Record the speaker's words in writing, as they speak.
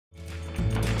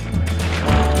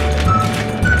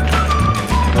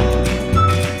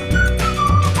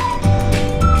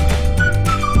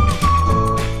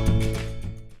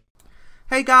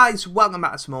Hey guys, welcome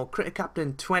back to some more Cricket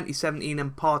Captain 2017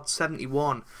 and part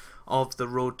 71 of the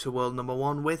Road to World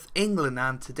 #1 with England.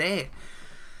 And today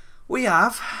we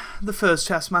have the first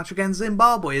test match against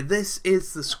Zimbabwe. This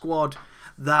is the squad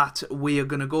that we are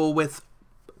going to go with.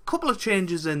 A couple of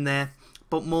changes in there,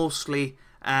 but mostly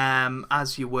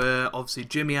as you were, obviously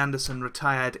Jimmy Anderson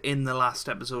retired in the last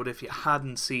episode if you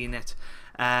hadn't seen it.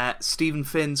 Stephen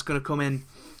Finn's going to come in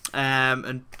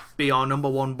and be our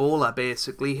 #1 bowler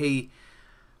basically. He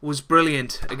was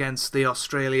brilliant against the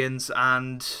Australians,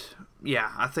 and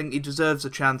yeah, I think he deserves a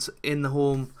chance in the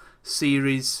home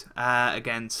series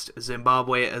against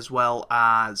Zimbabwe as well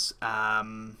as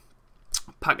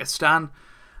Pakistan,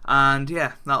 and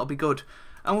yeah, that'll be good.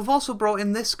 And we've also brought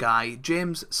in this guy,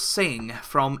 James Singh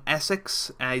from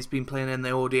Essex. He's been playing in the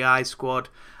ODI squad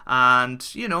and,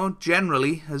 you know,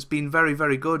 generally has been very,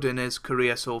 very good in his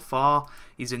career so far.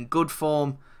 He's in good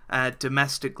form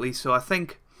domestically, so I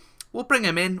think we'll bring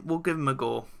him in, we'll give him a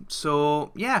go.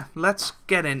 So, yeah, let's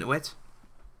get into it.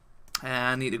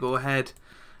 I need to go ahead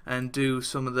and do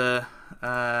some of the,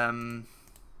 I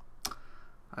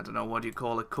don't know, what do you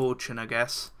call it, coaching, I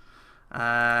guess.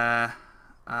 And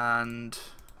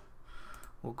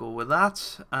we'll go with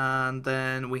that. And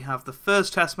then we have the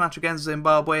first test match against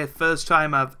Zimbabwe. First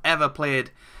time I've ever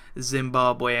played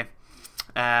Zimbabwe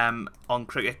on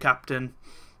Cricket Captain.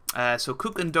 So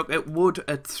Cook and Duckett, Wood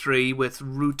at 3 with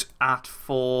Root at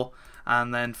 4,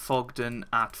 and then Fogden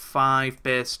at 5,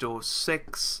 Bairstow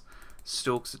 6,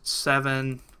 Stokes at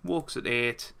 7, Wokes at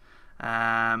 8,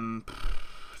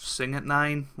 Singh at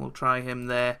 9, we'll try him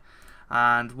there,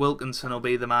 and Wilkinson will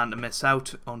be the man to miss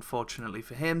out, unfortunately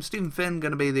for him. Stephen Finn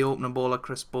going to be the opening bowler,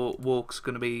 Chris Wokes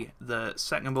going to be the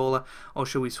second bowler, or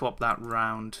should we swap that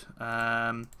round?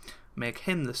 Make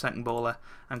him the second bowler,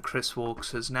 and Chris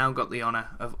Wokes has now got the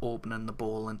honour of opening the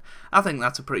ball, and I think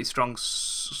that's a pretty strong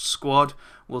squad.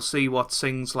 We'll see what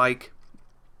Singh's like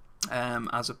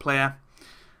as a player,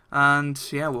 and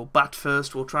yeah, we'll bat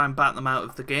first. We'll try and bat them out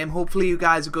of the game. Hopefully you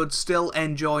guys are good, still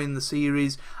enjoying the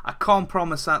series. I can't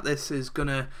promise that this is going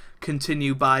to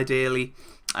continue bi-daily.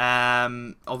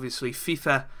 Obviously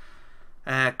FIFA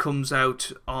comes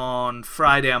out on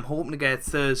Friday. I'm hoping to get it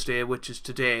Thursday, which is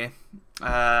today.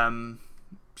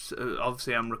 So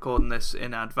obviously I'm recording this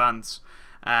in advance,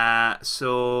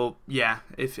 so yeah,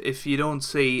 if you don't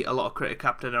see a lot of Cricket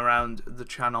Captain around the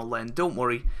channel, then don't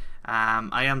worry.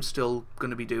 I am still going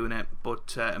to be doing it,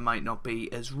 but it might not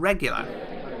be as regular.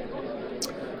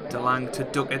 DeLang to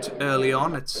Duckett early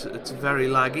on. It's very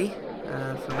laggy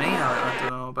for me. I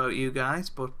don't know about you guys,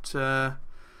 but that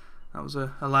was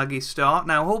a laggy start.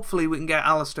 Now hopefully we can get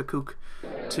Alistair Cook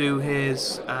to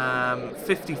his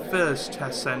 51st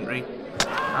test century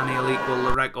and he'll equal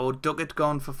the record. Duckett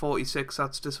gone for 46,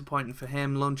 that's disappointing for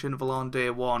him. Lunch interval on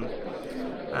day 1.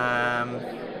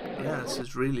 Yeah, this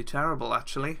is really terrible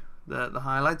actually. The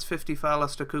highlights, 50 for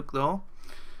Alistair Cook though.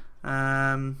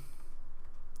 Yeah,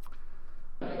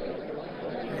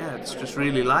 it's just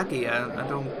really laggy. I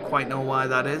don't quite know why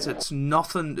that is. It's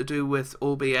nothing to do with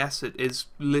OBS. It is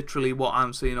literally what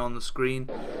I'm seeing on the screen.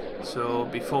 So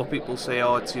before people say,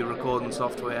 oh, it's your recording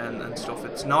software and stuff,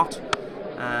 it's not.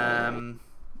 I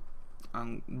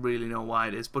don't really know why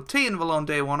it is. But T interval on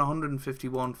day 1,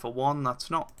 151 for 1. That's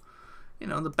not, you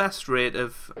know, the best rate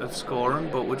of scoring,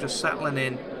 but we're just settling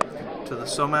in to the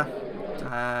summer.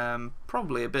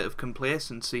 Probably a bit of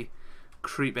complacency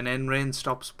creeping in. Rain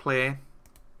stops play.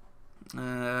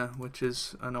 Which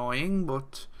is annoying,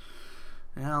 but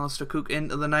yeah, Alistair Cook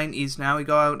into the 90s now. He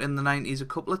got out in the 90s a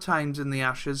couple of times in the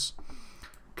Ashes.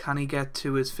 Can he get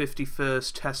to his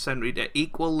 51st test century to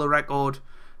equal the record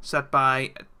set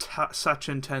by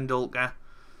Sachin Tendulkar?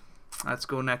 Let's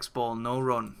go next ball, no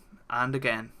run, and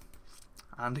again,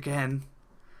 and again.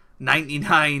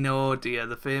 99, oh dear,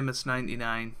 the famous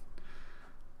 99.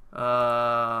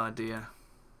 Oh dear,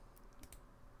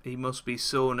 he must be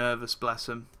so nervous, bless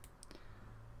him.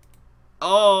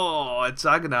 Oh, it's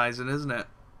agonising, isn't it?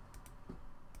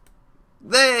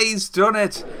 There, he's done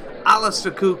it.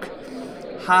 Alistair Cook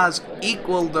has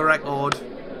equalled the record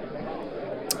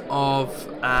of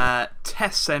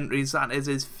test centuries. That is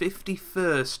his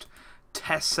 51st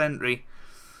test century.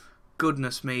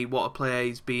 Goodness me, what a player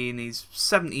he's been. He's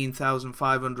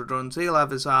 17,500 runs. He'll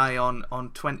have his eye on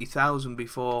 20,000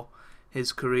 before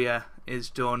his career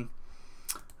is done.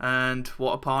 And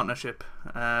what a partnership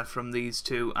from these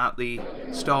two at the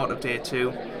start of day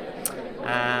 2.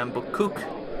 But Cook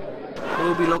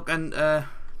will be looking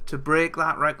to break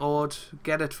that record,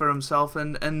 get it for himself,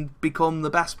 and become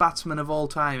the best batsman of all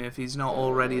time if he's not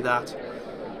already that.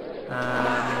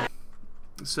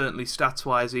 Certainly stats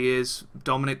wise he is.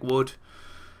 Dominic Wood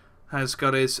has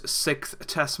got his 6th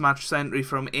Test match century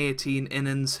from 18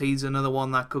 innings. He's another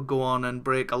one that could go on and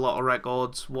break a lot of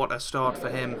records. What a start for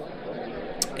him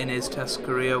in his Test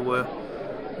career. We've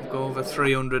got over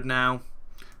 300 now,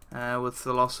 with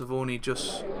the loss of only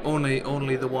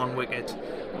the 1 wicket.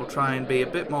 We'll try and be a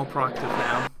bit more proactive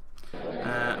now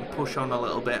and push on a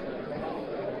little bit.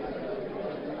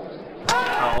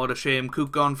 Oh, what a shame.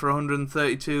 Cook gone for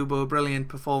 132, but a brilliant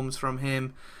performance from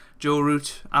him. Joe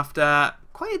Root, after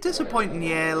quite a disappointing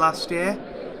year last year,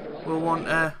 will want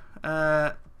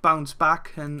to bounce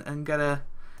back and get a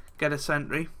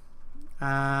century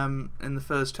in the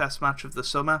first Test match of the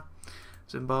summer.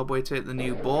 Zimbabwe take the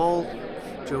new ball.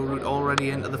 Joe Root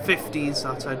already into the 50s.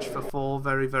 That's edge for 4.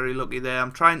 Very, very lucky there.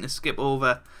 I'm trying to skip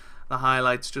over the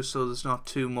highlights just so there's not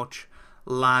too much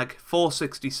lag.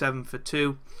 467 for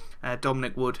 2.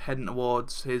 Dominic Wood heading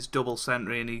towards his double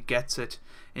century, and he gets it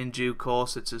in due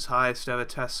course. It's his highest ever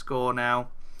Test score now.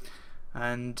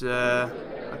 And I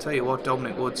tell you what,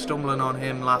 Dominic Wood, stumbling on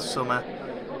him last summer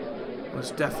was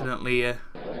definitely a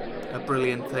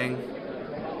brilliant thing.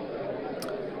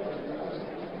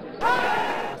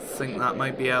 I think that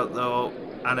might be out though,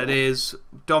 and it is.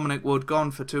 Dominic Wood gone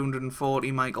for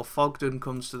 240. Michael Fogden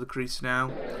comes to the crease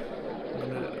now.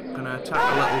 I'm gonna attack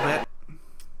a little bit.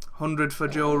 100 for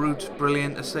Joe Root,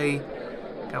 brilliant to see.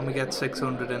 Can we get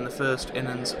 600 in the first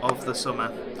innings of the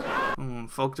summer?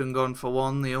 Fogden gone for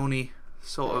 1, the only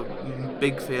sort of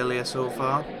big failure so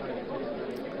far.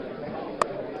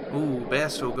 Ooh,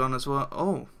 Bairstow gone as well.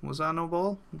 Oh, was that no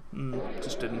ball?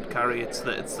 Just didn't carry. It's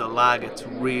the lag. It's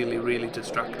really, really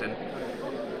distracting.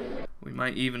 We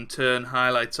might even turn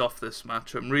highlights off this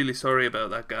match. I'm really sorry about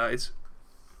that, guys.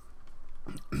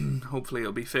 Hopefully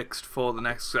it'll be fixed for the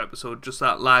next episode. Just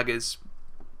that lag is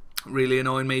really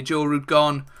annoying me. Joe Root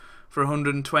gone for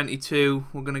 122.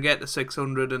 We're going to get to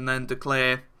 600 and then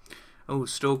declare. Oh,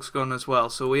 Stokes gone as well.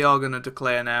 So we are going to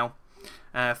declare now.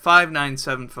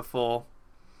 597 for 4.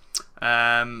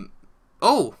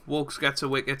 Oh, Wokes gets a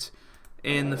wicket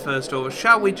in the first over.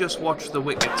 Shall we just watch the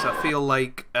wickets? I feel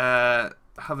like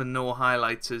having no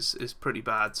highlights is pretty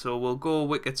bad. So we'll go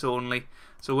wickets only.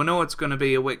 So we know it's going to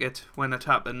be a wicket when it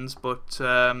happens, but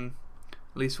at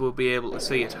least we'll be able to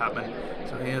see it happen.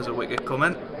 So here's a wicket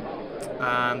coming.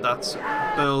 And that's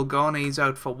Burl gone. He's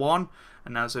out for 1.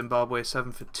 And now Zimbabwe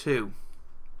 7 for 2.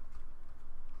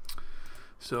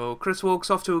 So Chris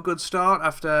Wokes off to a good start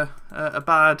after a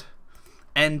bad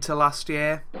end to last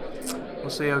year. We'll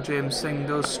see how James Singh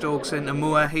does. Stokes into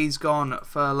Moore. He's gone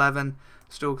for 11.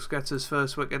 Stokes gets his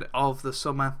first wicket of the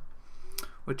summer,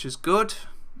 which is good.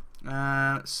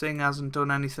 Singh hasn't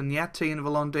done anything yet.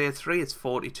 Teenville on day 3. It's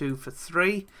 42 for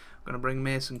 3. I'm going to bring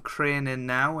Mason Crane in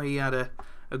now. He had a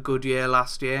good year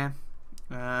last year.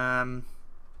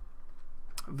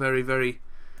 Very, very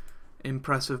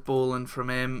impressive bowling from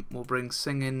him. We'll bring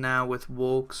Singh in now with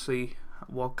Wokes. See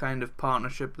what kind of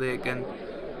partnership they can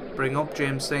bring up.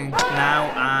 James Singh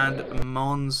now, and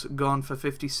Mons gone for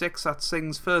 56. That's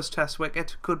Singh's first Test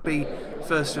wicket. Could be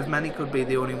first of many, could be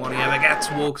the only one he ever gets.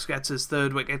 Wokes gets his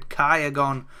 3rd wicket. Kaya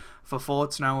gone for 4.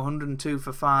 It's now 102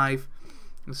 for 5.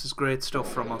 This is great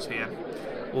stuff from us here.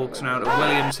 Wokes now to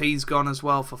Williams. He's gone as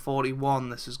well for 41.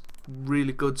 This is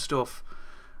really good stuff.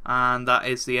 And that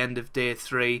is the end of day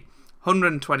 3.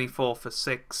 124 for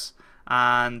 6.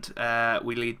 And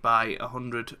we lead by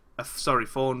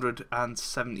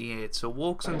 478. So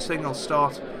Wokes and Singh will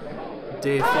start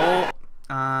day 4,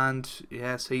 and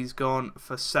yes, he's gone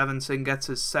for 7. Singh gets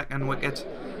his 2nd wicket.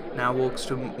 Now Wokes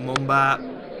to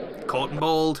Mumba. Caught and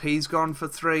bowled. He's gone for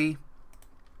 3.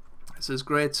 This is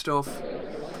great stuff.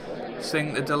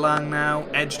 Singh to DeLang now.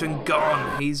 Edged and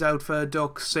gone. He's out for a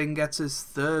duck. Singh gets his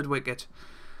 3rd wicket.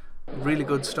 Really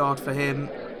good start for him.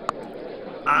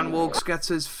 And Wokes gets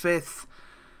his 5th.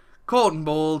 Caught and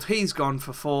bowled. He's gone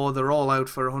for 4. They're all out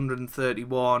for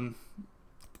 131.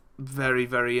 Very,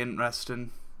 very interesting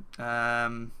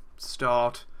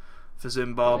start for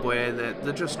Zimbabwe.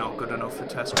 They're just not good enough for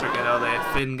Test cricket, are they?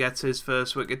 Finn gets his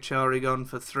 1st wicket. Chari gone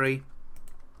for 3.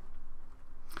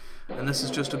 And this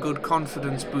is just a good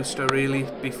confidence booster, really,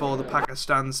 before the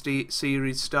Pakistan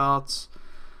series starts,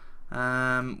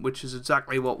 which is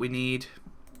exactly what we need.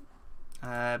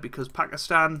 Because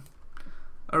Pakistan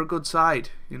are a good side,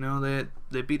 you know,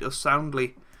 they beat us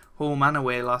soundly home and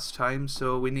away last time,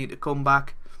 so we need to come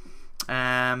back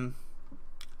and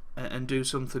do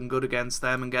something good against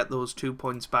them and get those 2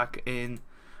 points back in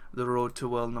the road to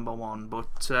world number 1.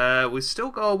 But we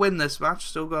still got to win this match,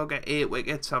 still got to get 8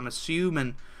 wickets. I'm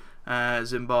assuming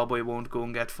Zimbabwe won't go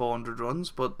and get 400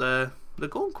 runs, but they're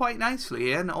going quite nicely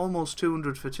here, and almost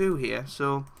 200 for 2 here,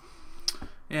 so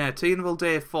yeah, Teenville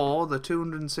day 4, the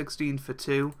 216 for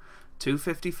 2.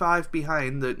 255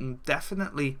 behind that can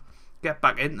definitely get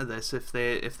back into this if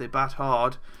they bat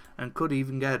hard, and could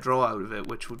even get a draw out of it,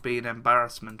 which would be an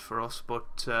embarrassment for us.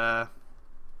 But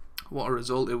what a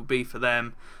result it would be for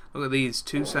them. Look at these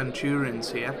 2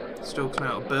 Centurions here. Stokes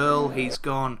now to Burl. He's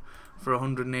gone for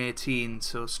 118.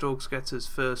 So Stokes gets his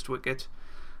first wicket,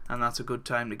 and that's a good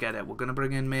time to get it. We're going to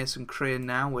bring in Mason Crane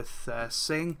now with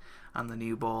Singh, and the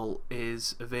new ball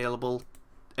is available.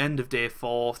 End of day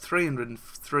 4,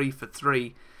 303 for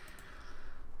 3.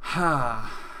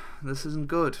 This isn't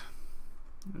good.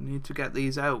 We need to get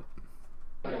these out.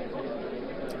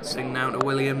 Singh now to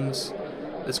Williams.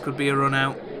 This could be a run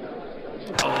out.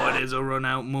 Oh, it is a run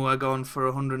out. Moore gone for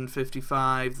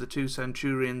 155. The 2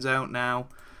 Centurions out now.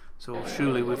 So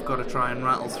surely we've got to try and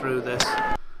rattle through this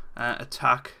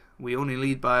attack. We only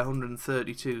lead by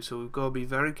 132, so we've got to be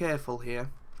very careful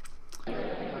here.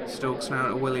 Stokes now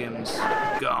to Williams.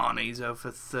 Gone. He's out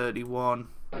for 31.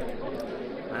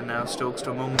 And now Stokes to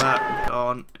Mumba.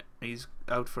 Gone. He's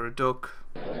out for a duck.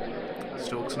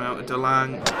 Stokes now to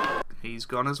DeLang. He's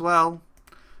gone as well.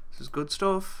 This is good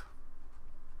stuff.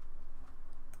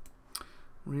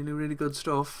 Really, really good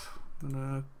stuff. I'm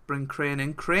going to bring Crane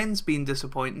in. Crane's been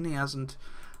disappointing. He hasn't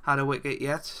had a wicket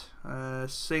yet.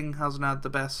 Singh hasn't had the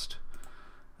best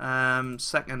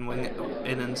second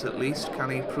innings at least.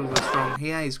 Can he prove us wrong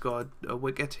here? He's got a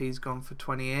wicket. He's gone for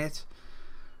 28.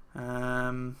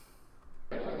 Crane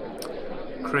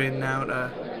now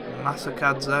to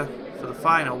Masakadza for the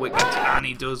final wicket, and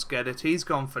he does get it. He's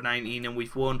gone for 19, and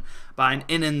we've won by an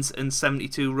innings and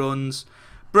 72 runs.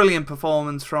 Brilliant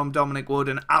performance from Dominic Wood,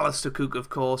 and Alistair Cook, of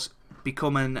course,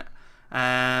 becoming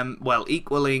well,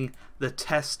 equaling the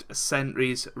Test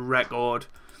centuries record.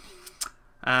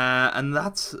 And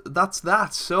that's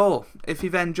that. So if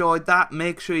you've enjoyed that,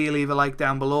 make sure you leave a like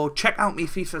down below. Check out me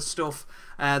FIFA stuff.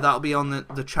 That'll be on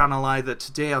the channel either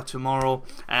today or tomorrow.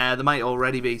 There might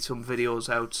already be some videos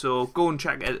out, so go and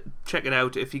check it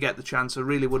out if you get the chance. I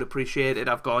really would appreciate it.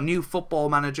 I've got a new Football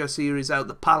Manager series out,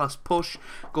 the Palace Push.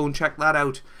 Go and check that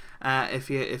out if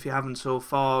you haven't so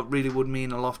far. Really would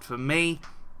mean a lot for me.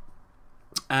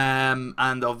 And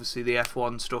obviously the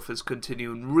F1 stuff is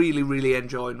continuing. Really, really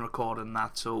enjoying recording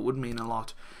that, so it would mean a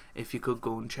lot if you could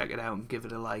go and check it out and give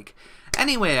it a like.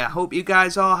 Anyway, I hope you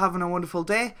guys are having a wonderful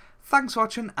day. Thanks for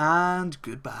watching, and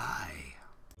goodbye.